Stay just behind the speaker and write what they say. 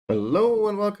Hello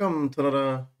and welcome to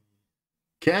another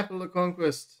Capital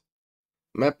Conquest.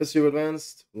 Map is you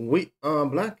advanced. We are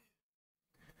black.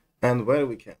 And where do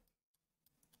we camp?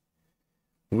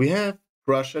 We have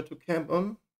Prussia to camp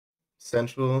on.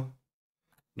 Central.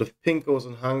 The pink goes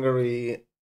in Hungary.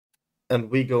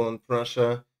 And we go on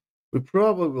Prussia. We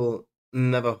probably will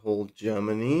never hold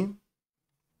Germany.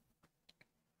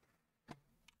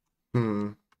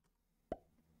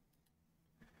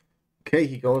 Okay,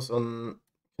 he goes on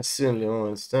Castile and Leon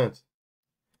instead.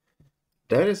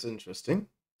 That is interesting,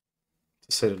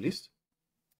 to say the least.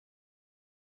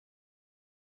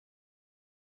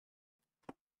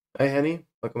 Hey, Henny,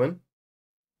 welcome in.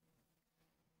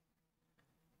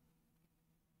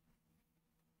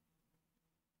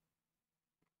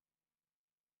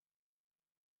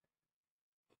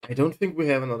 I don't think we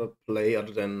have another play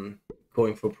other than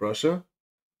going for Prussia.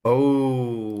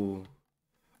 Oh,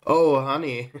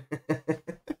 honey.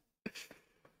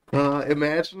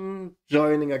 Imagine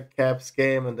joining a Caps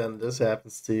game and then this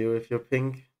happens to you if you're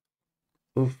pink.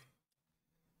 Oof.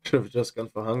 Should have just gone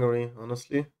for Hungary,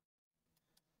 honestly.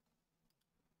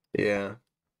 Yeah.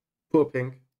 Poor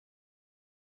pink.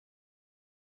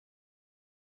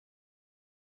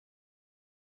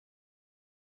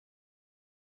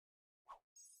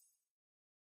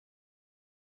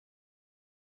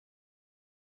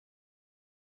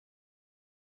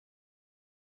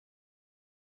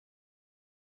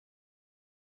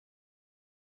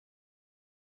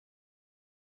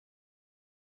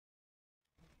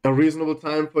 A reasonable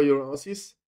time for your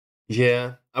Aussies?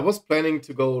 Yeah. I was planning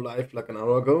to go live like an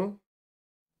hour ago,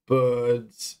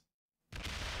 but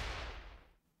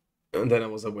and then I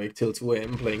was awake till 2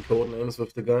 a.m. playing Codenames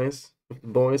with the guys, with the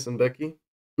boys and Becky.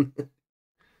 This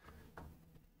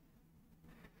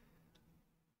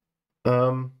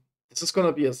is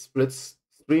gonna be a split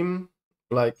stream,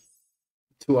 like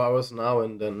 2 hours now,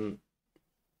 and then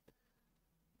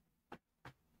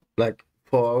like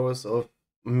 4 hours of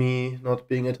me not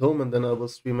being at home, and then I will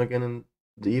stream again in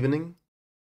the evening.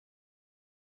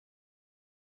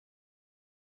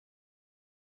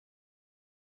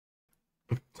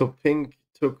 So pink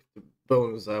took the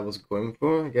bonus I was going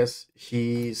for. I guess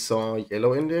he saw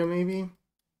yellow in there, maybe.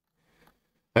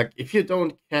 Like, if you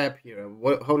don't cap here,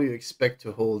 how do you expect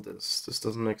to hold this? This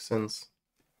doesn't make sense.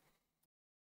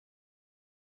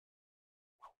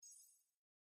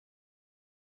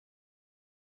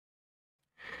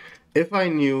 If I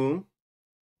knew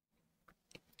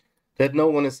that no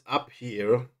one is up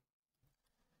here,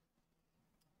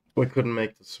 we couldn't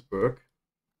make this work.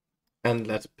 And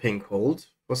let pink hold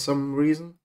for some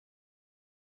reason.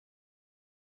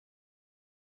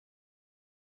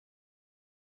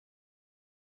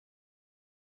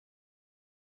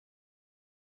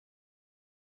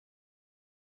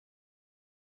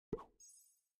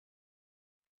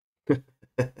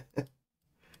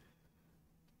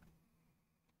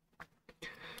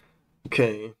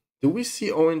 Okay. Do we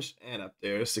see orange add up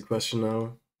there is the question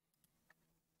now.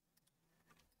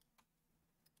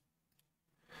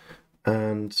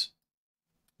 And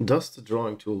does the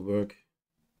drawing tool work?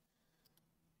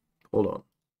 Hold on.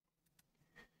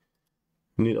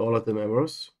 We need all of the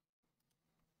arrows.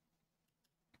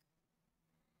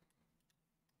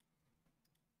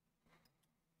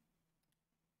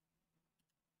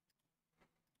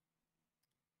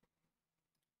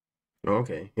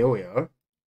 Okay, here we are.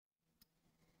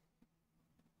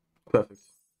 Perfect.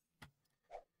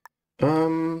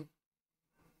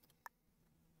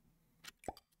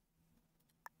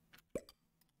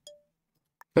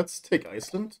 Let's take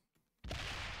Iceland.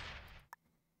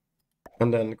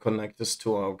 And then connect this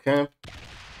to our camp.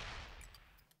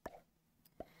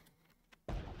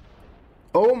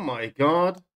 Oh my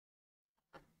god!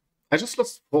 I just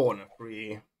lost 4 on a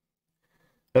 3.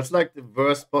 That's like the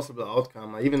worst possible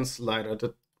outcome. I even slidered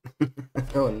it.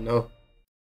 Oh no.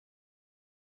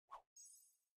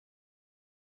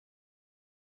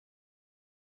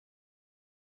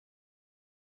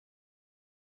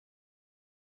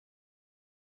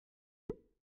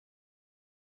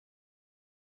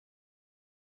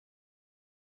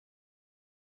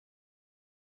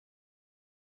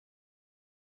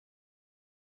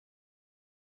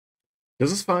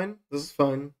 This is fine. This is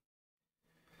fine.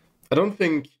 I don't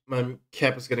think my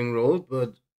cap is getting rolled,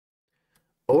 but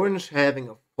orange having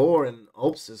a 4 in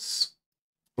Alps is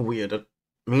weird. That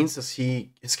means that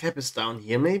his cap is down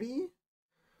here maybe?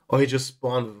 Or he just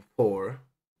spawned with a 4.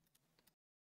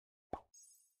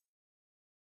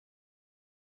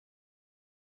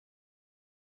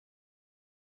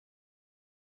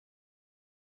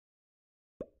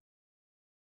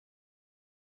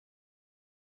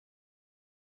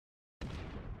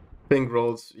 Pink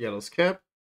rolls yellow's cap.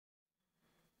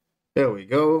 There we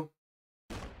go.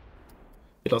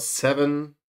 It was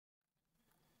 7.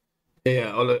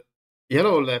 Yeah, all the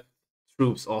yellow left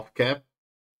troops off cap.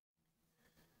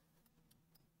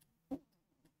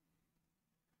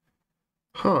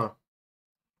 Huh.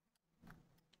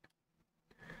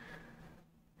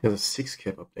 There's a 6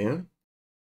 cap up there.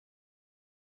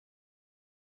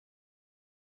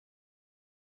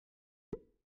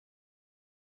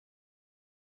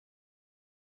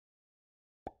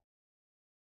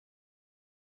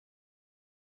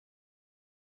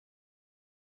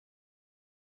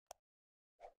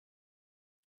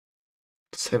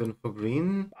 Seven for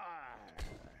green.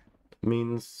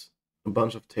 Means a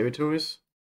bunch of territories.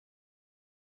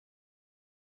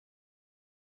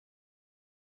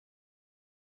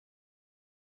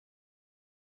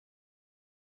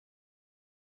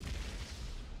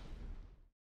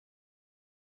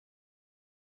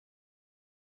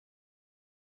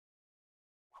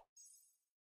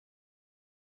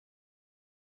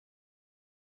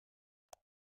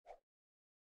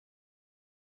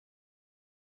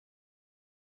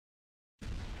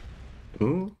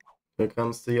 Ooh, here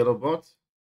comes the yellow bot.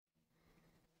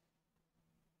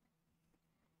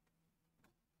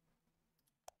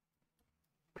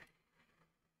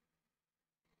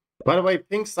 By the way,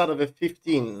 pink started with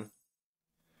 15.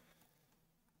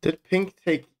 Did pink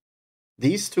take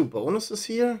these 2 bonuses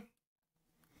here?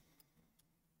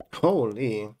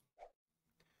 Holy.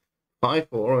 5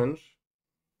 for orange.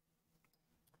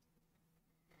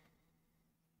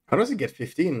 How does he get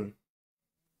 15?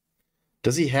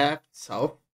 Does he have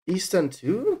Southeastern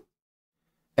too?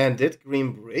 And did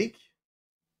green break?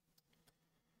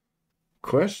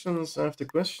 Questions after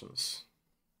questions.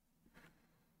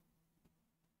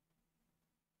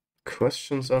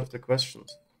 Questions after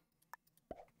questions.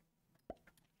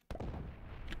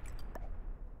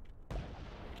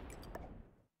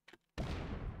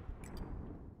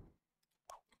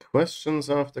 Questions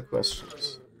after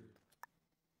questions.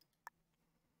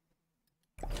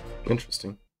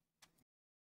 Interesting.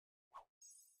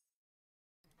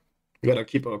 We gotta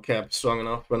keep our cap strong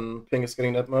enough when pink is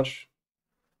getting that much.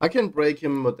 I can break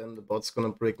him, but then the bot's gonna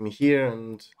break me here,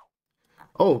 and...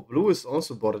 Oh, blue is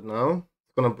also botted now.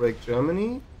 It's gonna break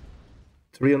Germany.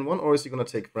 3-1, or is he gonna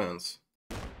take France?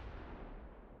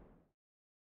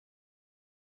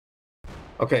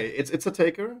 Okay, it's a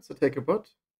taker. It's a taker bot.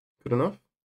 Good enough.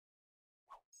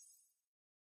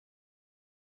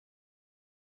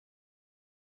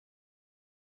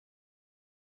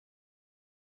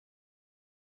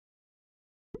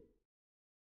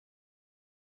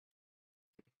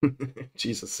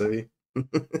 Jesus, silly.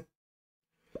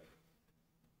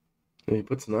 He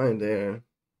puts 9 there.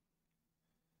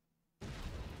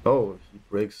 Oh, he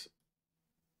breaks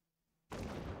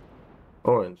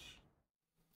orange.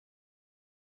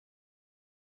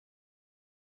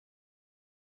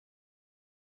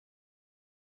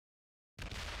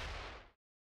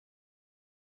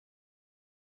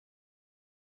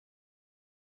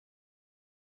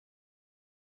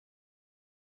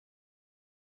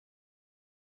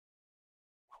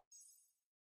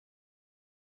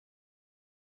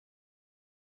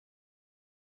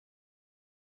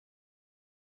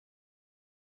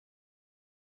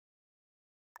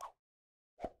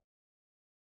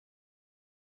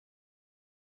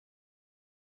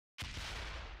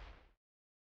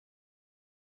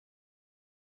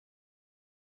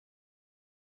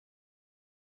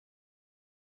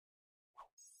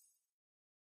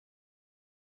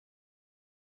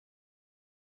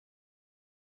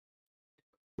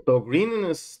 So green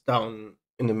is down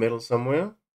in the middle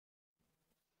somewhere.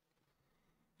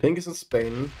 Pink is in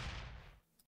Spain.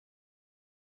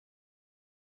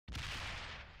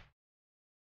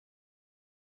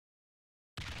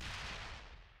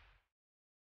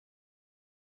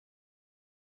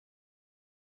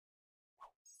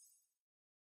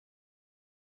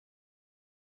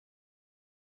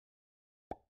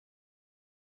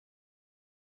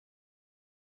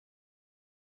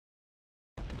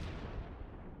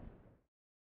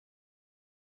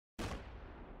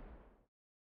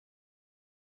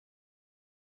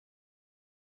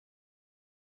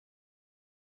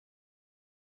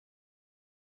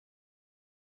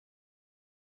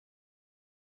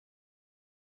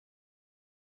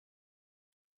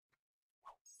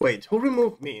 Wait, who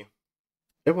removed me?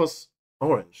 It was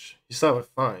orange. He started with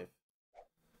 5.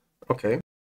 Okay.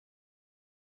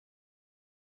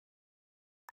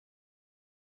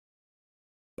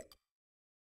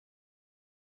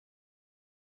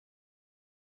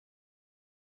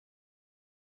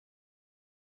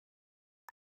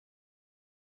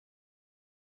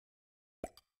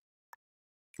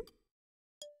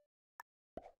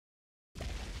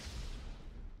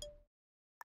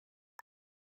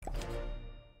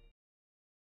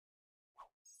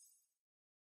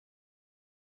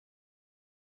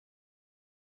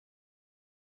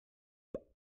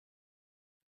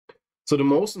 So the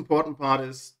most important part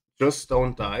is just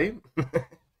don't die.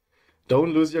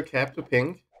 Don't lose your cap to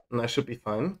pink, and I should be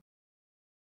fine.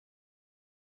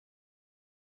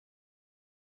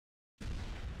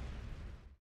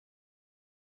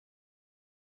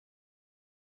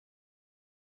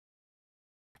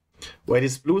 Wait,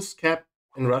 is blue's cap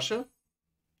in Russia?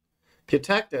 He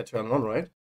attacked that turn 1, right?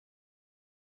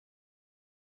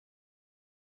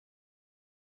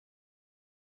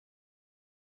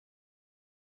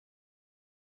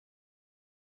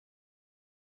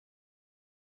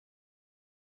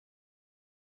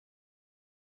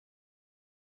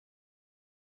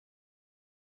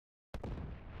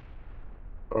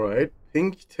 Alright,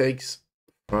 pink takes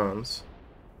France.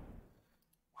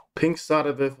 Pink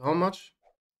started with how much?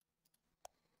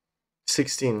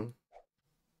 16.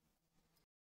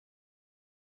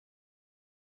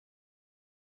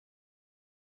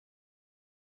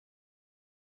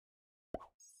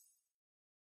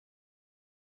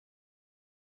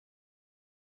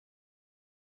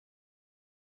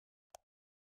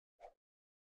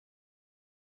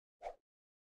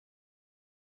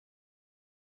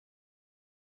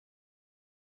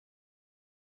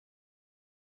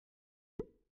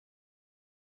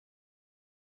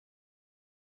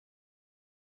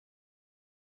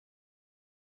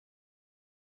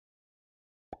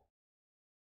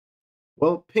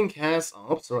 Well, pink has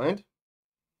Alps, right?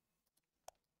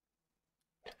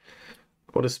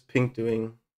 What is pink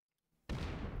doing?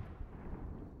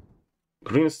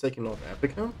 Green is taking North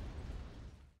Africa?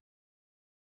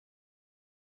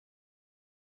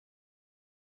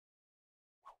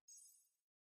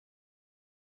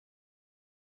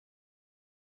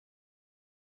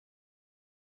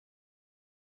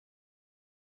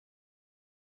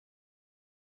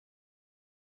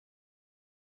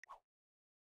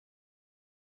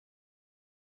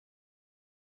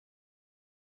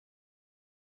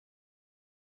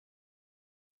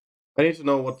 I need to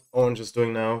know what orange is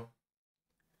doing now.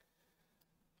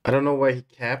 I don't know where he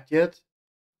capped yet.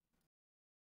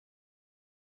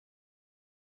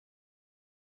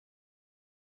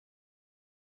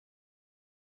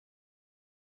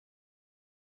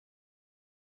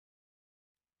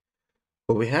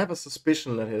 But we have a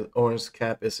suspicion that his orange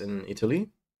cap is in Italy.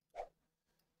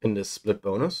 In this split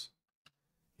bonus.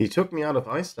 He took me out of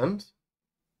Iceland.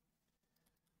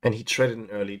 And he traded in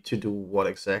early to do what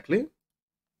exactly?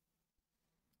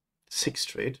 6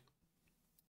 trade.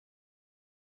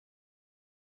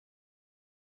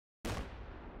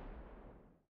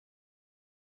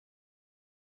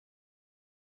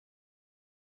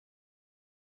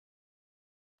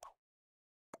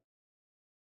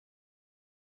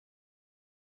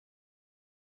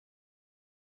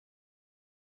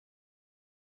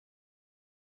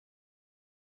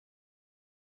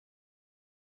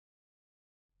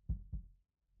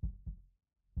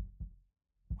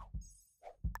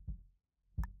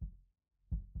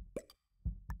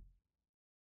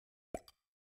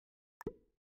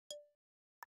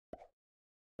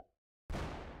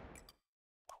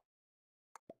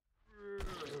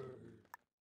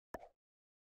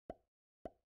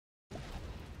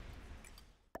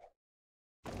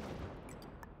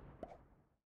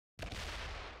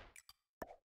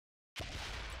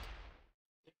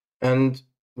 And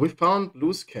we found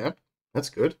blue's cap. That's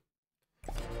good.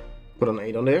 Put an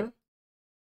 8 on there.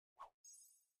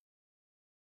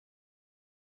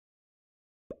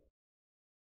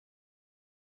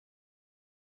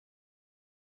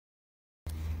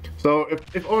 So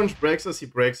if orange breaks us, he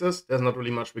breaks us. There's not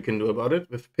really much we can do about it.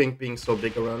 With pink being so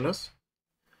big around us.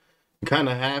 We kind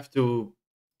of have to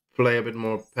play a bit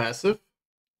more passive.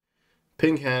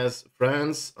 Pink has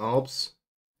France, Alps,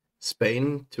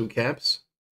 Spain, 2 caps.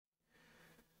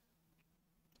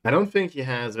 I don't think he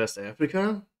has West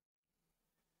Africa.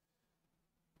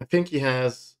 I think he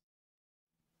has...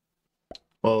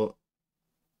 Well,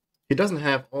 he doesn't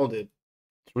have all the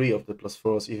 3 of the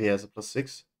 +4s if he has a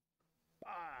 +6.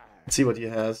 Let's see what he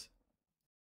has.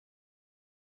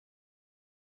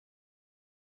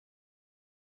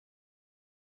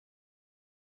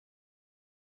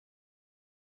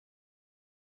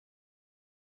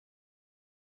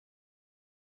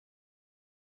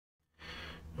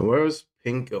 Where is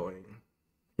pink going?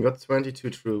 He got 22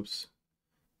 troops.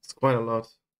 It's quite a lot.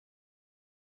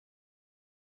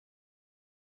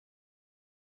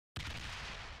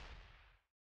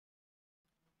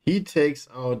 He takes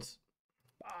out...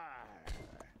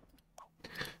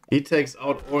 He takes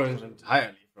out orange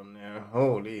entirely from there.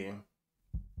 Holy.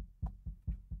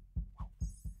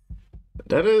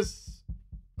 That is...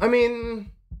 I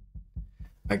mean...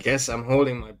 I guess I'm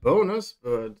holding my bonus,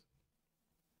 but...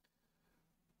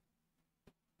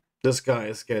 This guy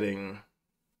is getting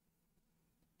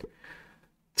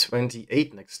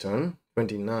 28 next turn.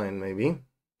 29 maybe.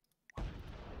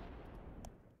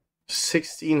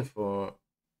 16 for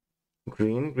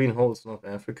green. Green holds North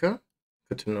Africa.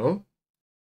 Good to know.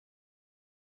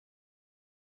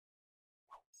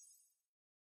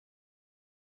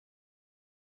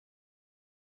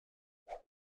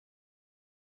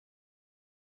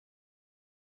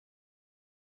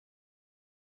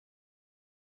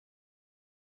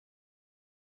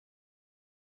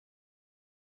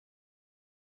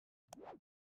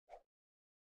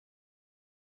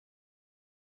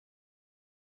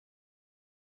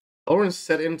 Orange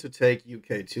set in to take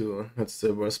UK too. That's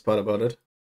the worst part about it.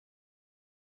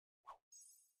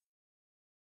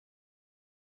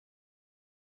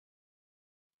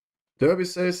 Derby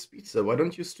says, Speedster, why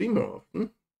don't you stream more often?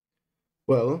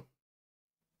 Well,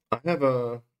 I have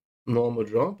a normal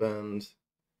job and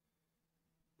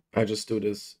I just do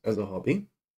this as a hobby.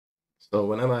 So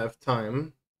whenever I have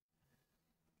time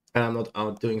and I'm not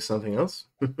out doing something else,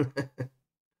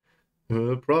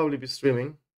 we'll probably be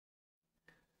streaming.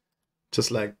 Just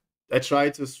like I try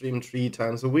to stream 3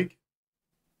 times a week.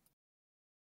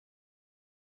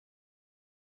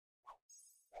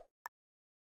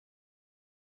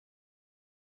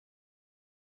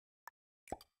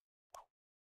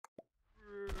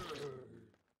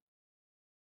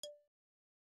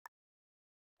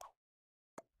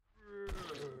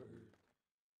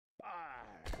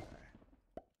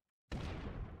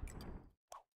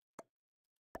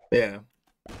 Yeah.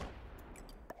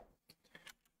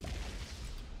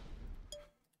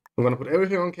 I'm gonna put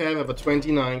everything on cap. I have a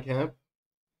 29 cap.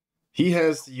 He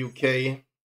has the UK.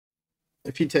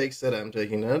 If he takes that, I'm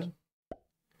taking that.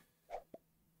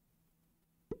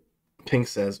 Pink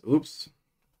says, oops.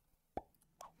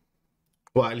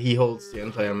 While he holds the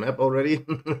entire map already.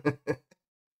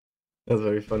 That's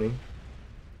very funny.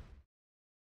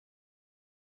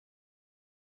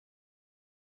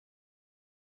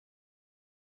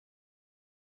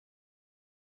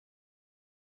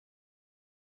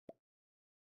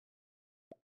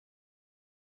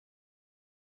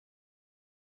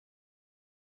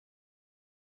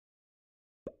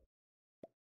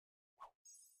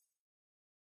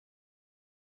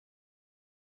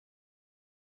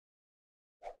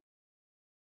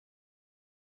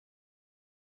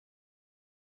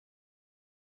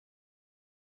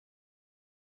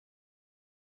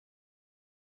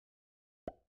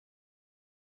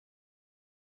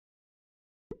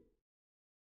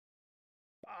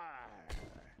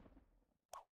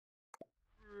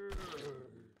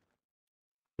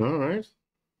 All right.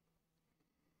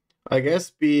 I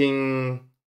guess being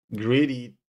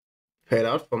greedy paid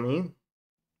out for me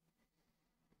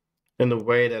in the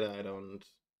way that I don't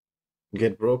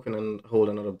get broken and hold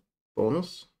another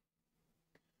bonus.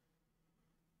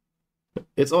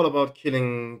 It's all about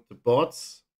killing the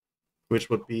bots,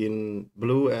 which would be in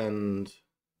blue and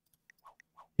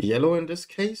yellow in this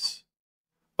case.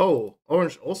 Oh,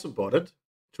 orange also bought it.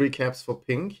 3 caps for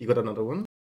pink. He got another one.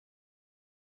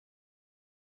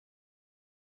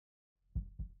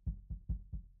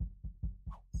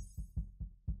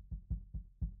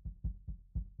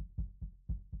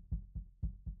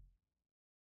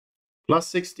 Plus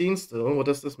 16 still. What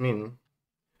does this mean?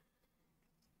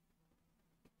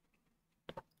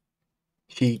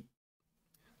 He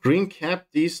green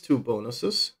capped these 2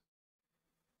 bonuses.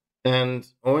 And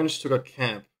orange took a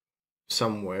cap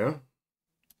somewhere.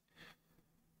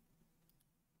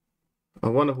 I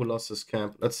wonder who lost his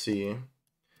cap. Let's see.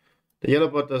 The yellow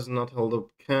bot does not hold a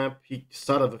cap. He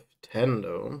started with 10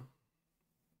 though.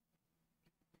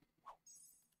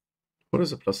 What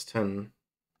is a plus 10?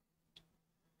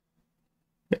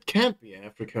 It can't be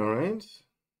Africa, right?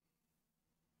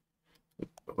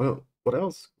 Well, what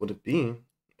else would it be?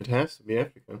 It has to be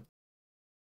Africa.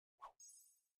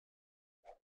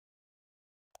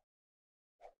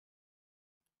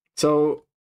 So,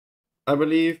 I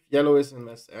believe yellow is in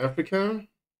West Africa.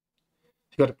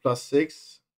 He got a plus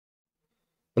 6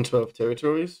 and 12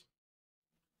 territories.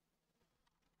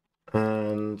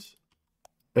 And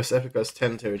West Africa has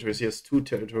 10 territories. He has 2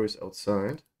 territories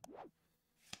outside.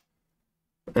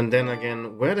 And then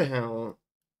again, where the hell...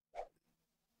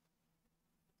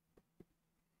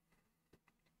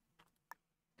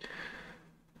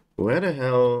 Where the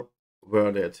hell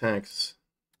were the attacks?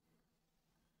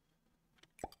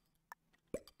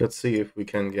 Let's see if we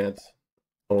can get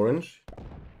orange.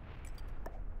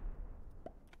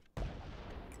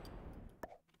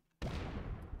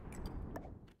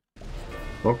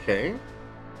 Okay.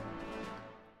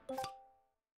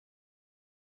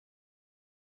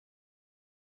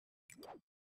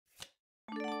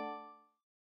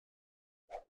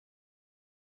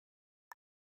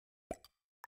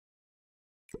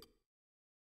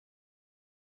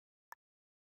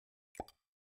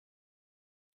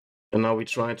 And now we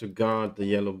try to guard the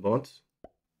yellow bot.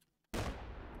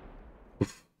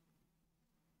 Oof.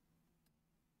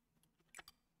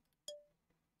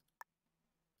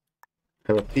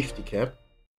 Have a 50 cap.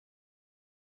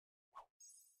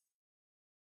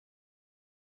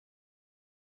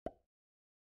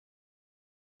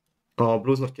 Oh,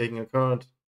 blue's not taking a card.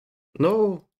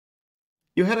 No!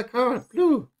 You had a card,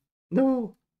 blue!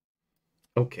 No!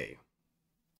 Okay.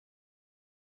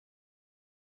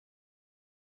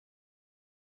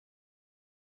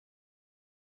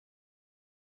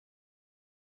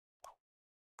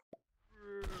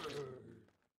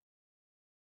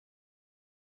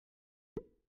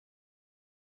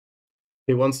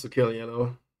 He wants to kill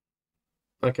yellow.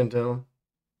 I can tell.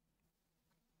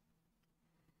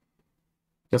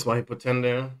 That's why he put 10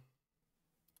 there.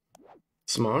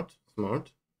 Smart,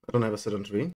 smart. I don't have a set on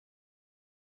 3.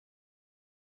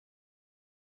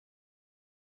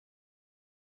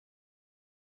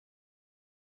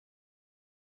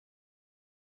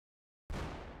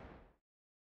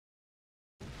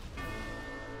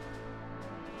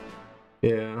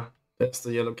 Yeah, that's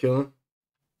the yellow kill.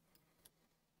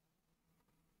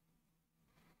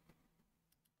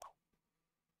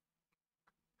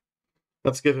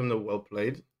 Let's give him the well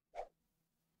played.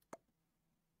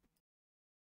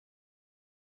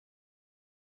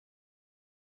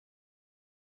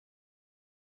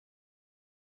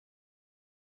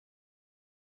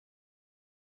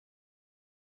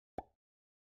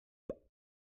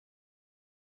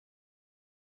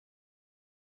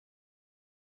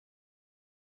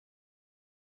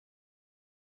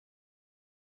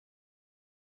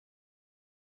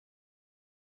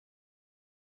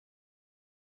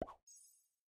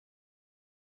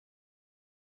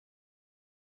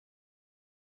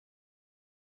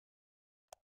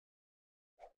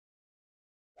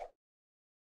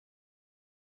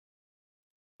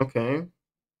 Okay.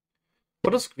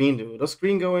 What does green do? Does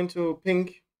green go into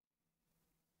pink?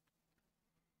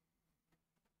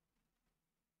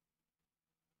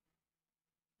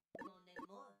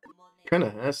 Kinda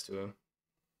has to.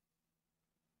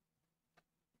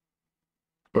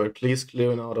 Or at least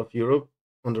clearing out of Europe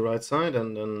on the right side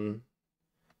and then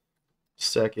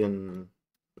stack in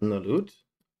Nalut.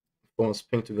 Force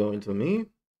pink to go into me.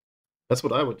 That's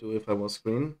what I would do if I was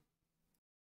green.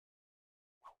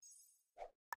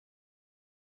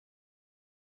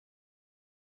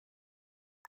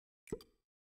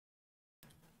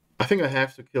 I think I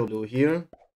have to kill blue here.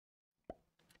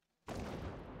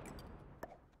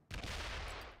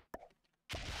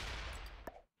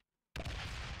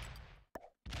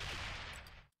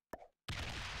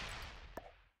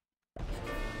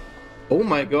 Oh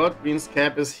my god, green's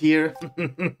cap is here.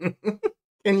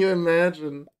 Can you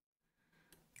imagine?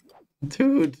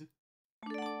 Dude.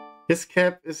 His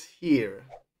cap is here.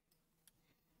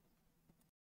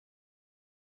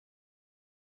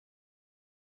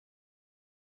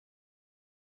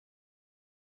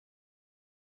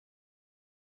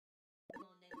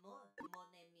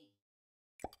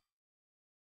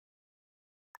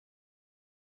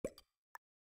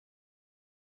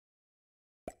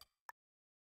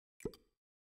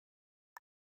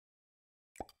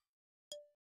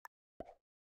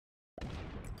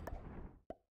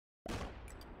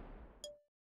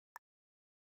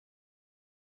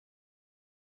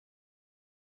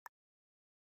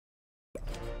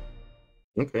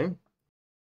 Okay.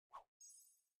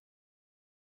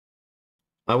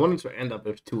 I wanted to end up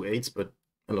with 2 8s, but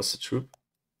I lost the troop.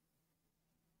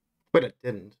 Wait, I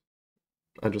didn't.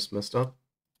 I just messed up.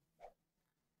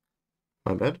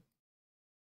 My bad.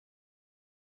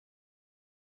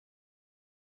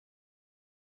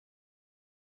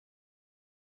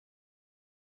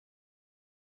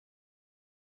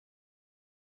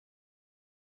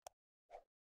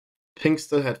 Pink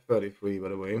still had 33, by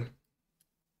the way.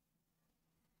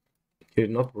 He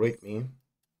did not break me.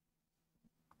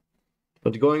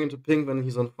 But going into pink when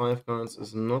he's on 5 cards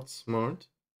is not smart.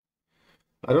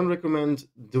 I don't recommend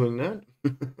doing that.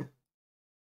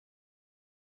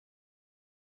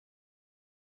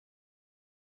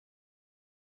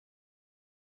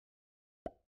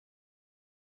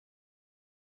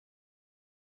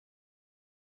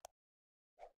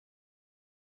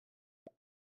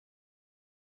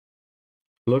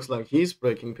 Looks like he's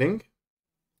breaking pink.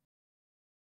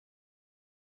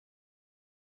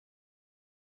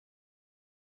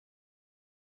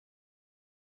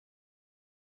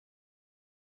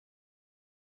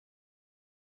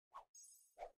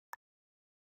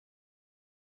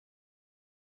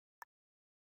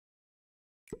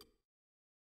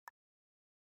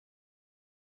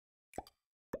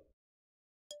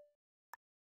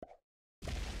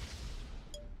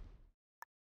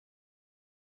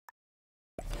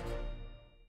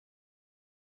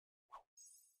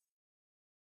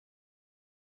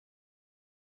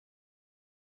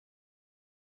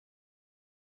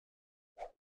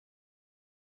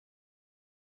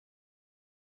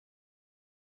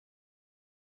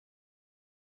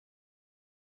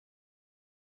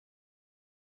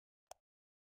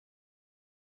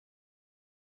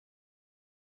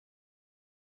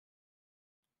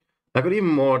 I got even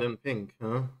more than pink,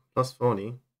 huh? Plus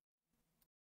 40.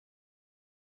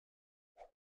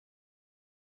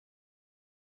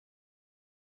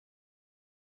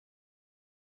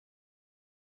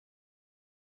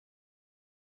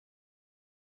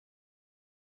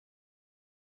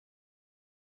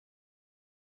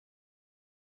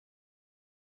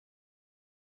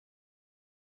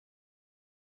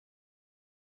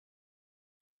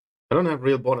 I don't have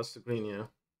real borders to green here.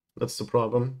 That's the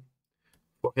problem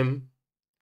for him.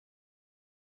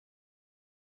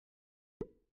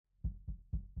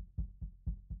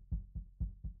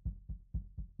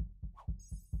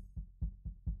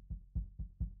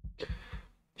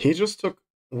 He just took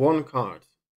one card.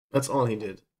 That's all he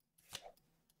did.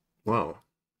 Wow.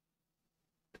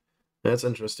 That's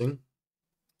interesting.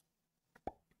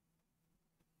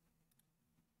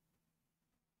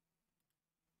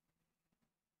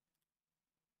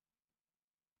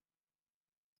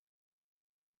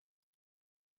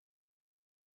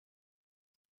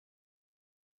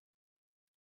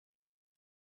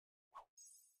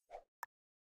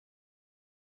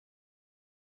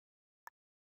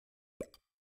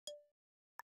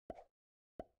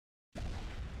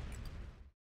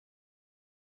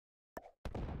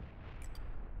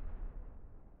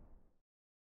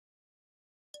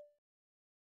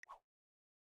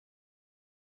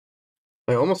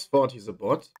 I almost thought he's a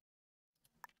bot.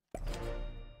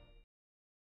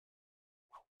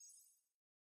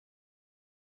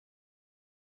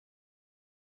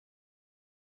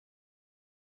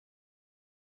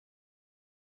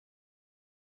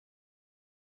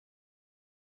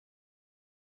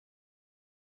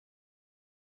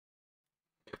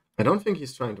 I don't think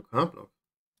he's trying to card block.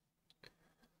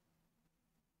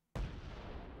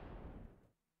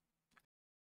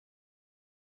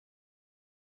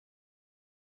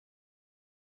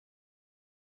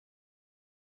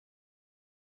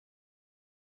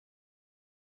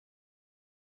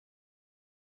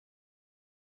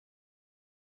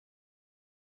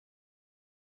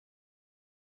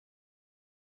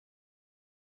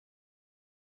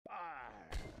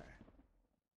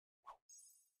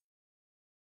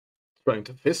 Trying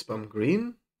to fist bump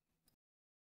green?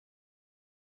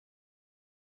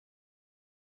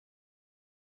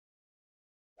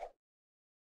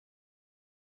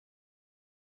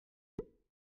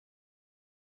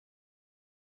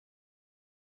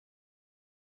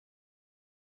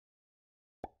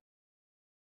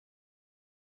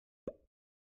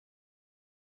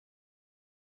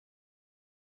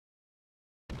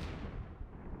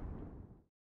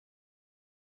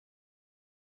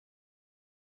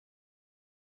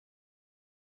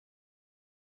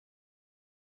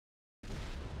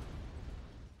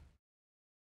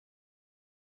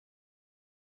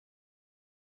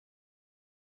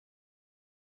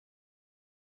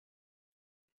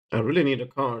 I really need a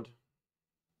card.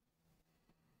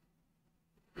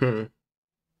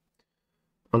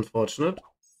 Unfortunate.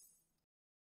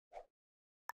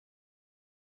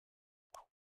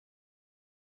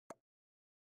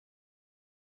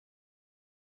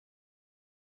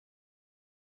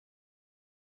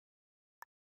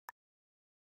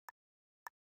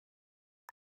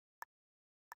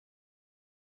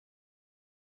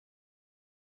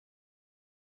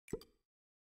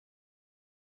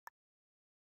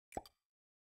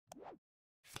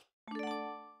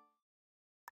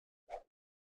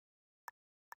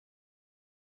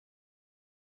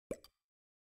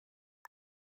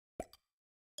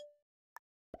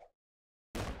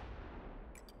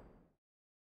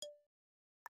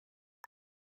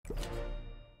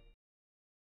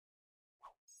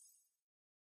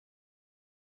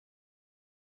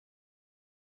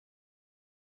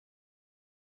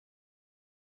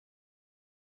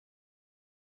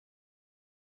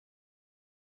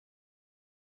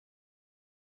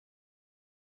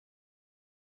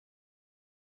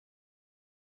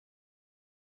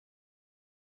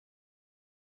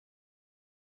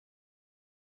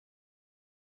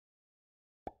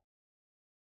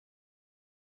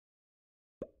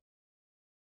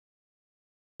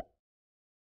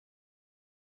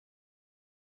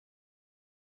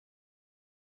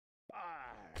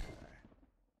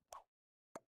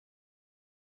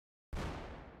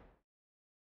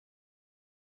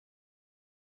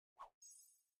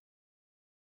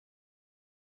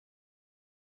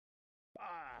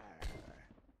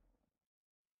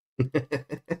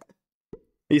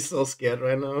 He's so scared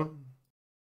right now.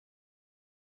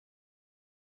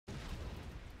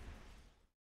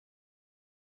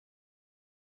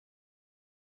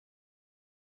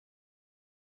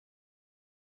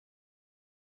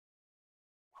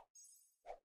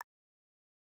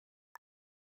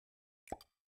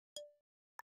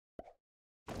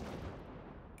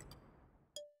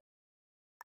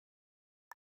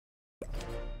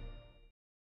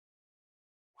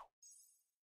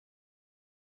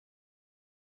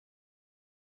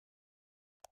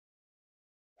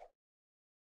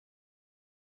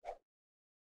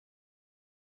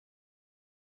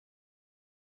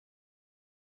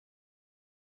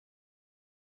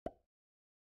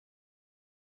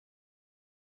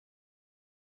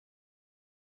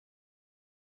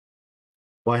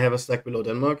 Why have a stack below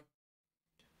Denmark?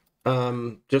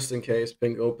 Just in case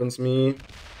pink opens me.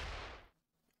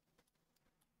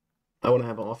 I want to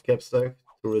have an off-cap stack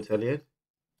to retaliate.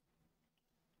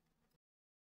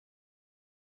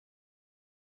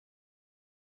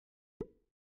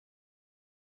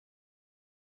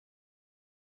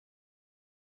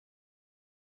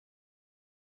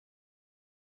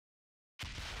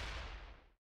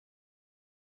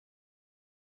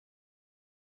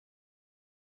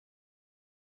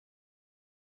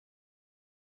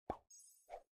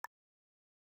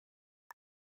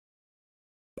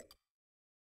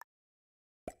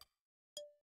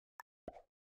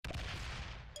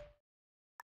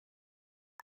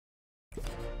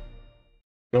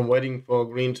 I'm waiting for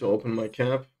green to open my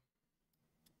cap.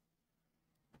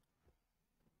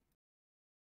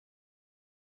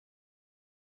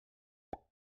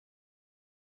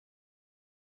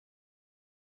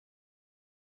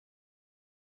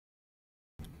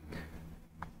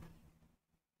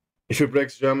 If he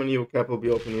breaks Germany, your cap will be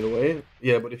open either way.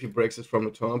 Yeah, but if he breaks it from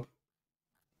the top.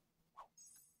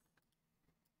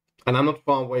 And I'm not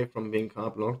far away from being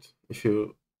cap locked, if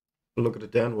you look at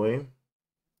it that way.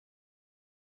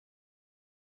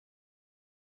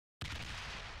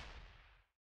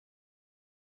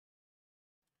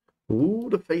 Ooh,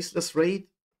 the faceless raid.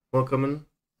 Welcome in.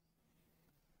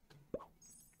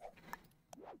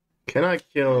 Can I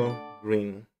kill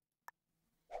green?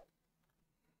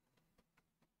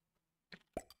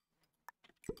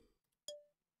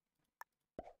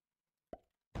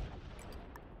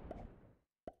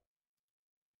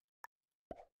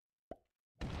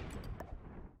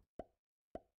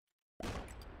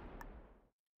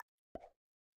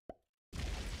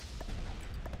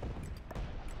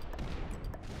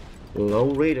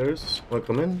 Hello, raiders.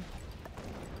 Welcome in.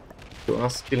 To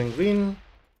us killing green.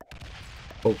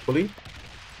 Hopefully.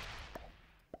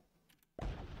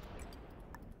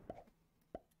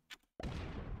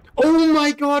 Oh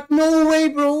my god, no way,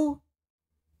 bro!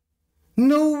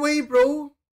 No way,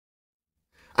 bro!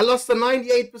 I lost a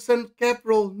 98% cap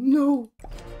roll. No!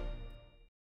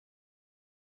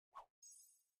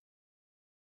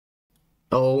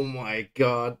 Oh my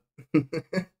god.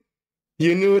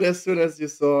 You knew it as soon as you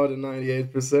saw the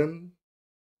 98%?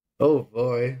 Oh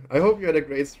boy. I hope you had a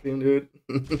great stream, dude.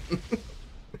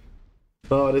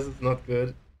 Oh, this is not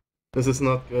good. This is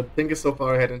not good. Pink is so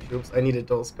far ahead in troops. I needed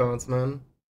those cards, man.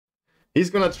 He's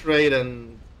gonna trade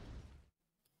and...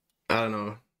 I don't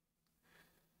know.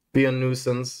 Be a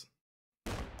nuisance.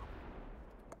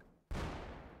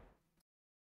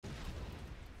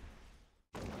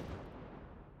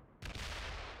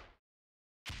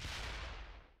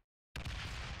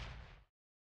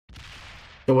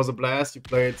 It was a blast. You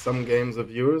played some games of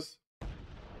yours.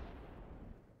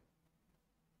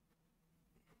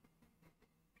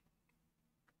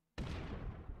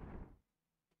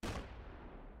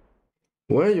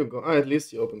 Where you go? Ah, at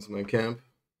least he opens my camp.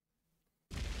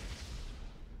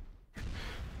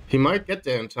 He might get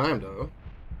there in time, though.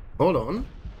 Hold on.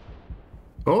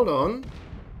 Hold on.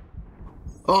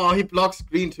 Oh, he blocks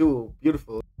green too.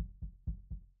 Beautiful.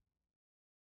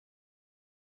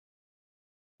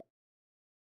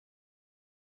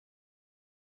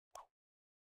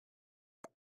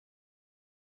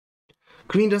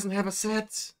 Green doesn't have a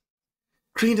set.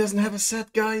 Green doesn't have a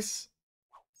set, guys.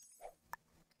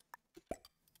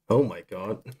 Oh my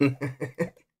god.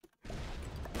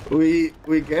 we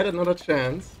get another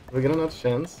chance. We get another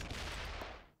chance.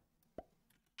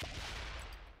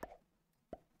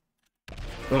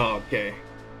 Oh, okay.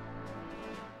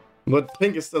 But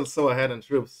pink is still so ahead in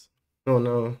troops. Oh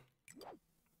no.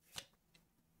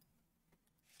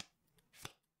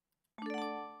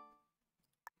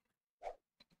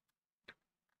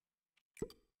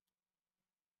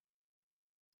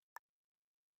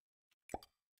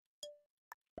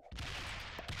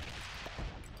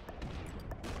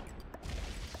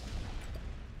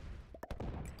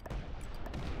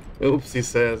 Oops, he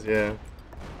says, yeah.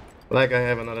 Like I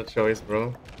have another choice,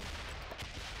 bro.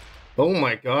 Oh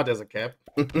my god, there's a cap.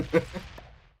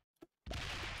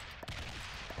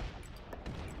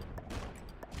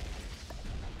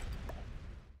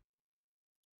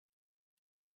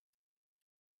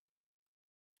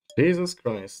 Jesus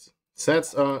Christ.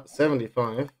 Sets are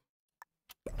 75.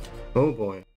 Oh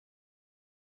boy.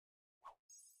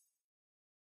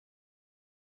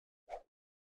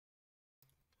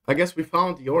 I guess we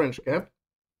found the orange cap.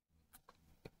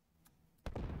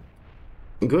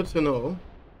 Good to know.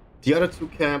 The other two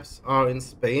caps are in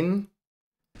Spain,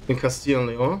 in Castile and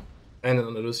Leon, and in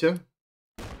Andalusia.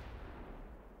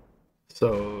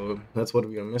 So that's what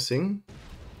we are missing.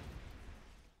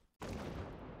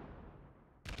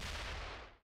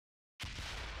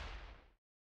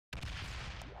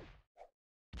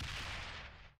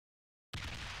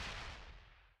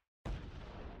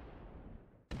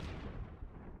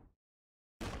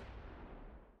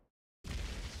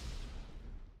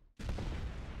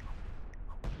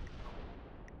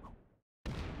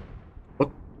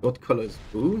 What color is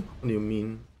blue? What do you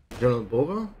mean? General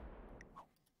Bora?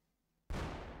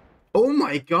 Oh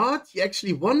my god, he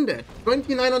actually won that.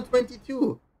 29 on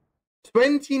 22.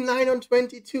 29 on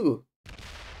 22.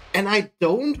 And I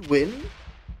don't win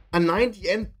a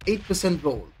 98%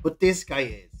 roll. But this guy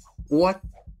is. What?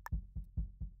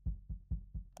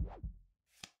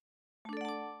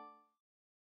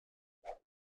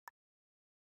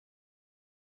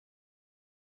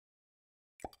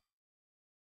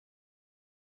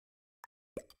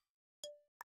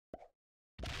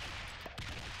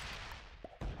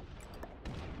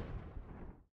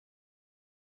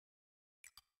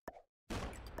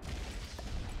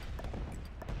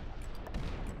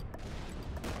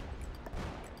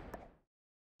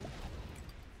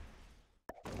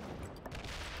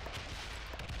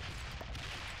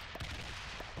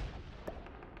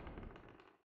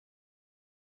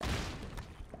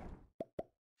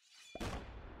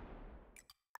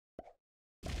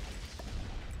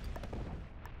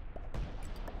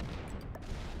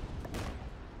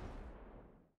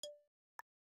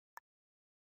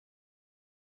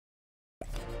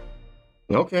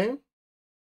 Okay.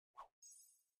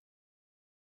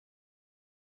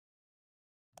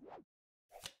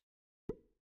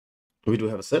 We do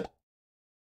have a set.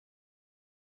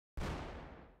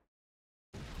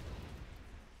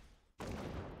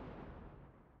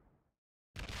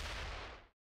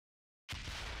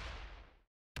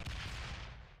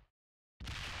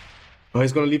 Oh,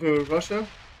 he's gonna leave me with Russia?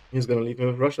 He's gonna leave me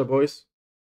with Russia, boys.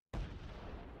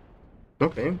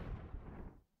 Okay.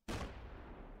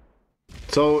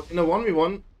 So, in a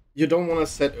 1v1, you don't want to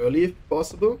set early if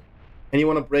possible. And you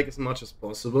want to break as much as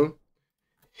possible.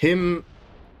 Him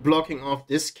blocking off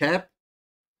this cap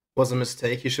was a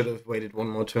mistake. He should have waited one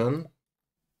more turn.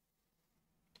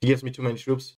 He gives me too many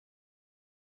troops.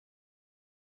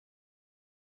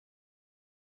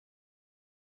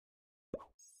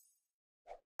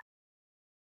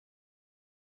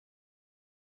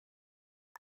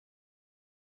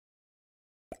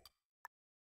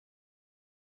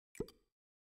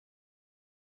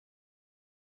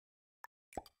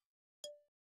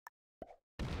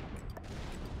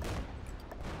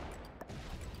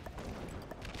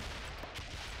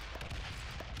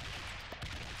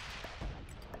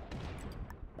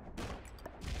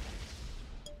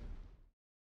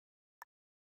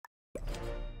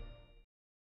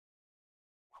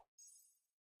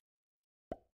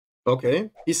 Okay,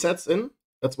 he sets in.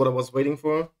 That's what I was waiting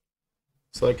for.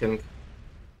 So I can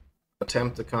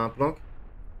attempt the card block.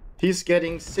 He's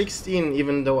getting 16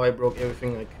 even though I broke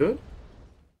everything I could.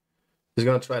 He's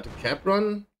gonna try to cap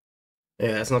run.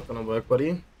 Yeah, it's not gonna work,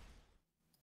 buddy.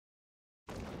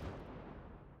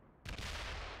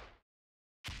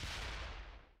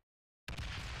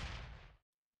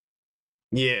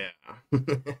 Yeah.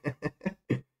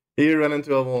 He ran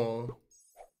into a wall.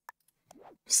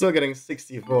 Still getting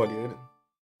 64, dude.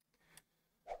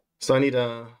 So I need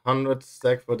a 100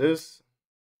 stack for this.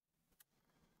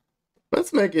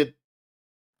 Let's make it...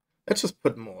 Let's just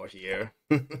put more here.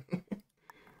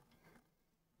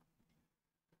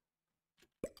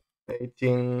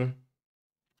 18.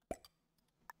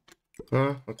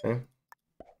 Okay.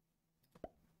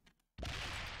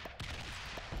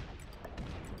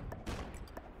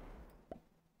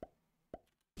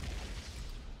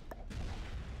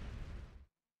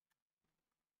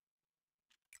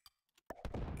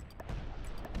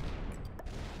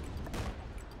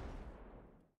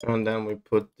 And then we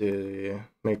put the...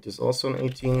 Make this also an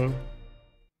 18.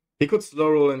 He could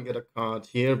slow roll and get a card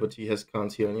here, but he has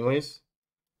cards here anyways.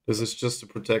 This is just to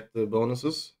protect the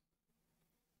bonuses.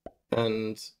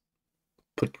 And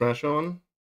put pressure on.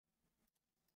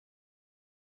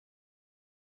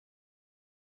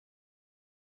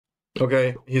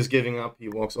 Okay, he's giving up. He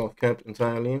walks off cap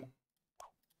entirely.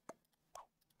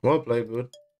 Well played,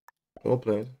 dude. Well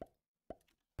played.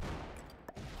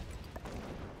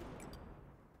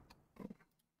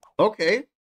 Okay.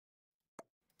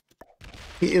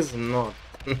 He is not.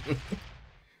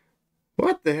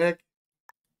 What the heck?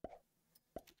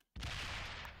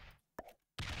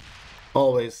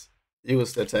 Always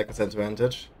use the attacker's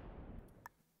advantage.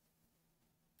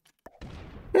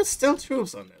 There's still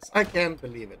troops on this. I can't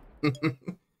believe it.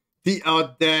 The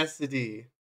audacity.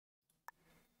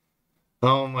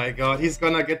 Oh my god, he's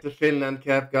gonna get the Finland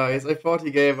cap, guys. I thought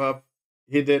he gave up.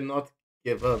 He did not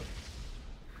give up.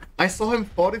 I saw him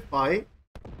fortify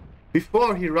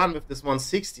before he ran with this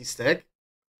 160 stack.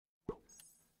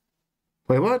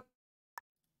 Wait, what?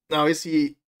 Now is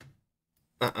he...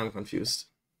 I'm confused.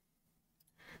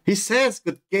 He says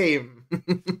good game.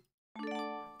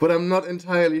 But I'm not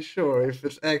entirely sure if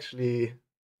it's actually...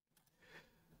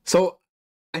 So,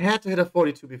 I had to hit a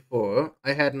 42 before.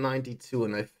 I had 92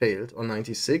 and I failed, or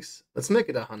 96. Let's make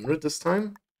it 100 this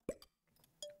time.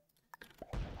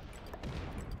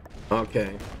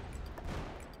 Okay.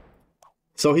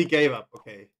 So he gave up.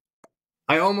 Okay.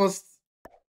 I almost...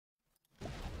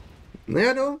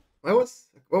 Yeah, no. I was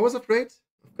afraid.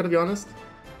 I've got to be honest.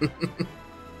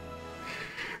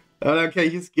 Okay,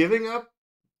 he's giving up,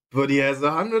 but he has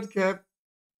 100 cap.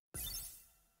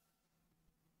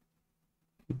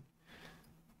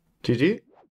 GG.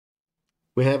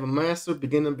 We have a master,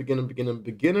 beginner, beginner, beginner,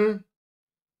 beginner.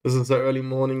 This is the early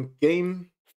morning game.